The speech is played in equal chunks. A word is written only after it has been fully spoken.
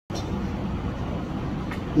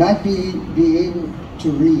Not be able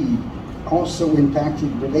to read also impacted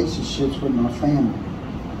relationships with my family.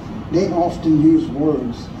 They often used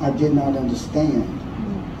words I did not understand.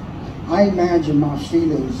 I imagine my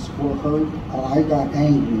feelings were hurt or I got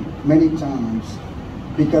angry many times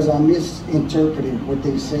because I misinterpreted what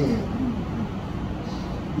they said.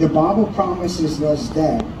 The Bible promises us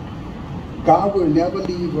that God will never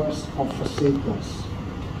leave us or forsake us.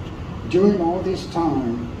 During all this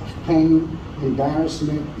time of pain,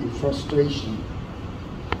 embarrassment, and frustration,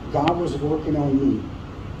 God was working on me.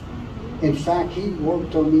 In fact, He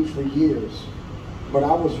worked on me for years, but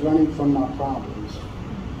I was running from my problems.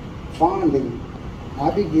 Finally,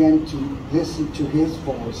 I began to listen to His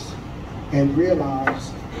voice and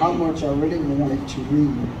realize how much I really wanted to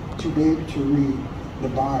be able to read the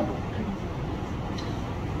Bible.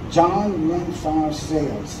 John 1:5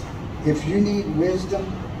 says, if you need wisdom,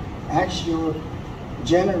 ask your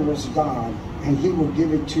generous God, and He will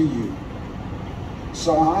give it to you.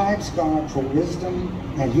 So I asked God for wisdom,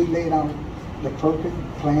 and He laid out the perfect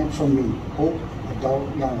plan for me, Hope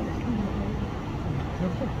Adult Learning.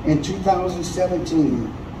 In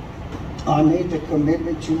 2017, I made the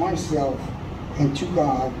commitment to myself and to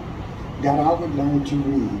God that I would learn to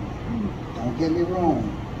read. Don't get me wrong,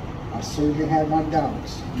 I certainly had my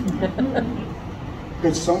doubts.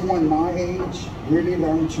 Could someone my age really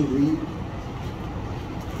learn to read?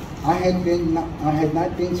 I had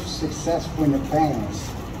not been successful in the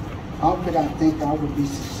past. How could I think I would be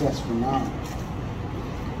successful now?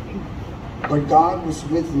 But God was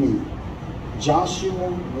with me.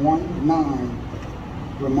 Joshua 1:9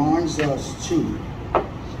 reminds us to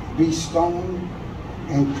be strong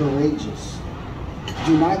and courageous.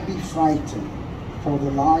 Do not be frightened, for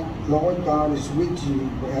the Lord God is with you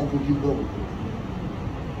wherever you go.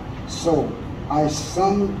 So I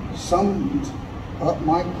summoned up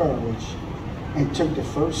my courage and took the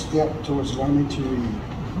first step towards learning to read.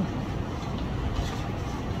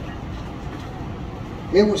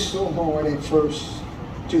 It was so hard at first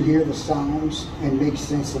to hear the sounds and make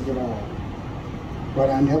sense of it all, but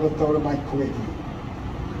I never thought about quitting.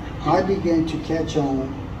 I began to catch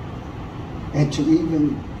on and to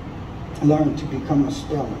even learn to become a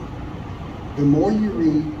speller. The more you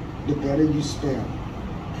read, the better you spell.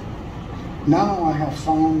 Now I have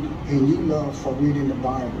found a new love for reading the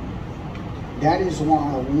Bible. That is why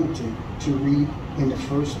I wanted to read in the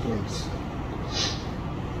first place.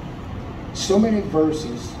 So many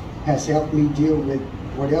verses has helped me deal with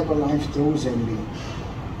whatever life throws at me.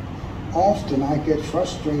 Often I get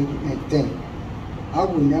frustrated and think, I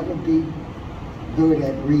will never be good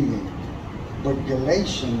at reading. But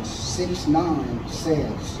Galatians 6:9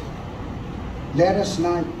 says, let us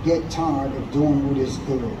not get tired of doing what is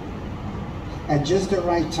good. At just the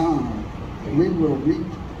right time, we will reap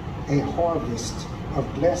a harvest of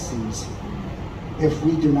blessings if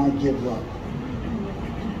we do not give up.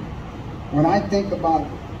 When I think about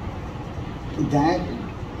that,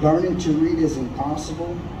 learning to read is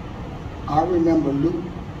impossible, I remember Luke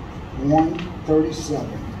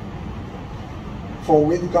 1:37. For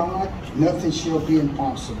with God, nothing shall be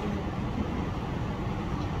impossible.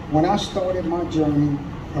 When I started my journey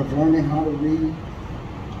of learning how to read,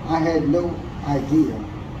 I had no idea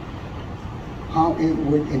how it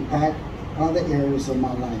would impact other areas of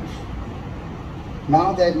my life.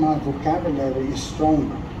 Now that my vocabulary is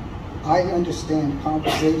stronger, I understand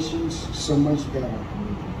conversations so much better.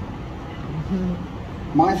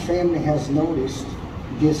 My family has noticed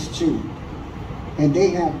this too, and they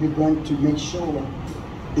have begun to make sure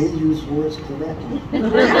they use words correctly.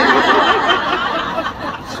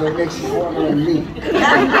 So it makes it harder on me.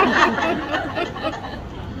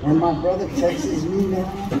 When my brother texts me now,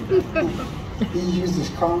 he uses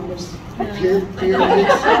commas,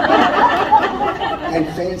 periods, and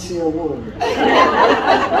fancier words.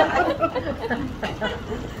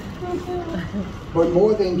 But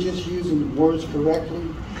more than just using words correctly,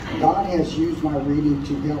 God has used my reading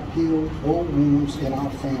to help heal old wounds in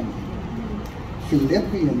our family.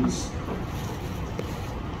 Philippians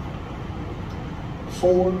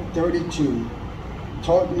 4:32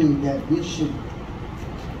 taught me that we should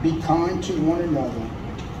be kind to one another,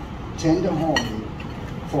 tender-hearted,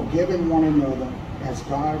 forgiving one another as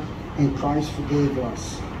God in Christ forgave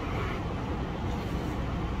us.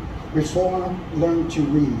 Before I learned to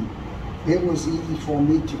read, it was easy for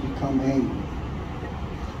me to become angry.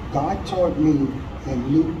 God taught me in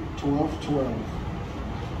Luke 12:12,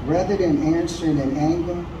 rather than answering in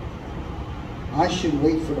anger, I should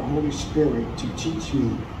wait for the Holy Spirit to teach me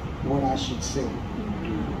what I should say.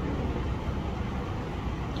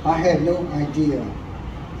 I had no idea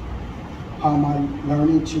how my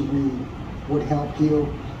learning to read would help heal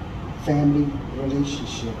family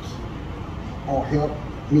relationships or help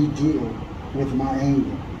me deal with my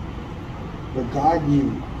anger. But God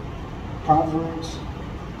knew. Proverbs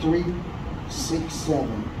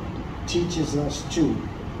 3:6-7 teaches us to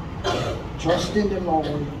trust in the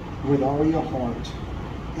Lord with all your heart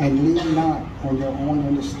and lean not on your own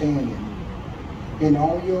understanding. In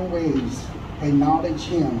all your ways acknowledge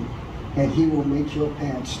him, and he will make your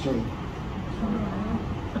path straight.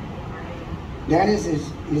 That is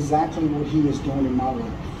exactly what he is doing in my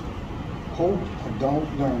life. Hope Adult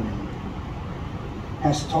Learning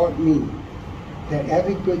has taught me that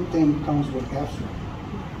every good thing comes with effort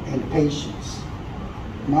and patience.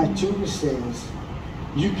 My tutor says,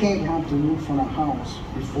 you can't have the roof on a house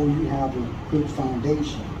before you have a good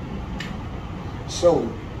foundation. So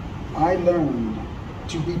I learned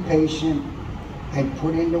to be patient and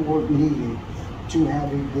put in the work needed to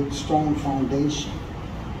have a good, strong foundation.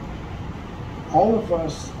 All of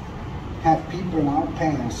us have people in our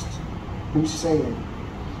past who said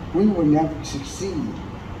we will never succeed.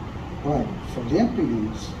 But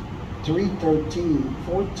Philippians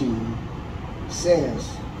 3:13-14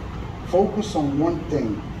 says, focus on one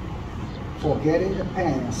thing, forgetting the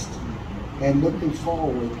past and looking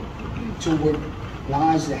forward to what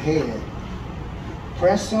lies ahead.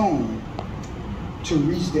 Press on to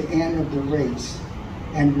reach the end of the race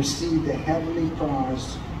and receive the heavenly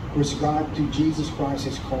prize which God through Jesus Christ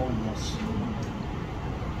has called us.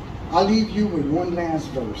 I'll leave you with one last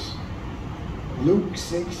verse. Luke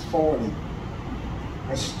 6:40.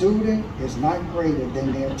 A student is not greater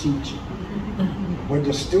than their teacher, but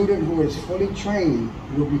the student who is fully trained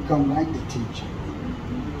will become like the teacher.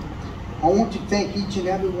 I want to thank each and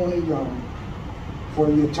every one of y'all for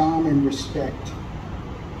your time and respect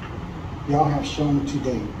y'all have shown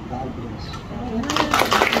today. God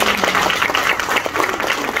bless.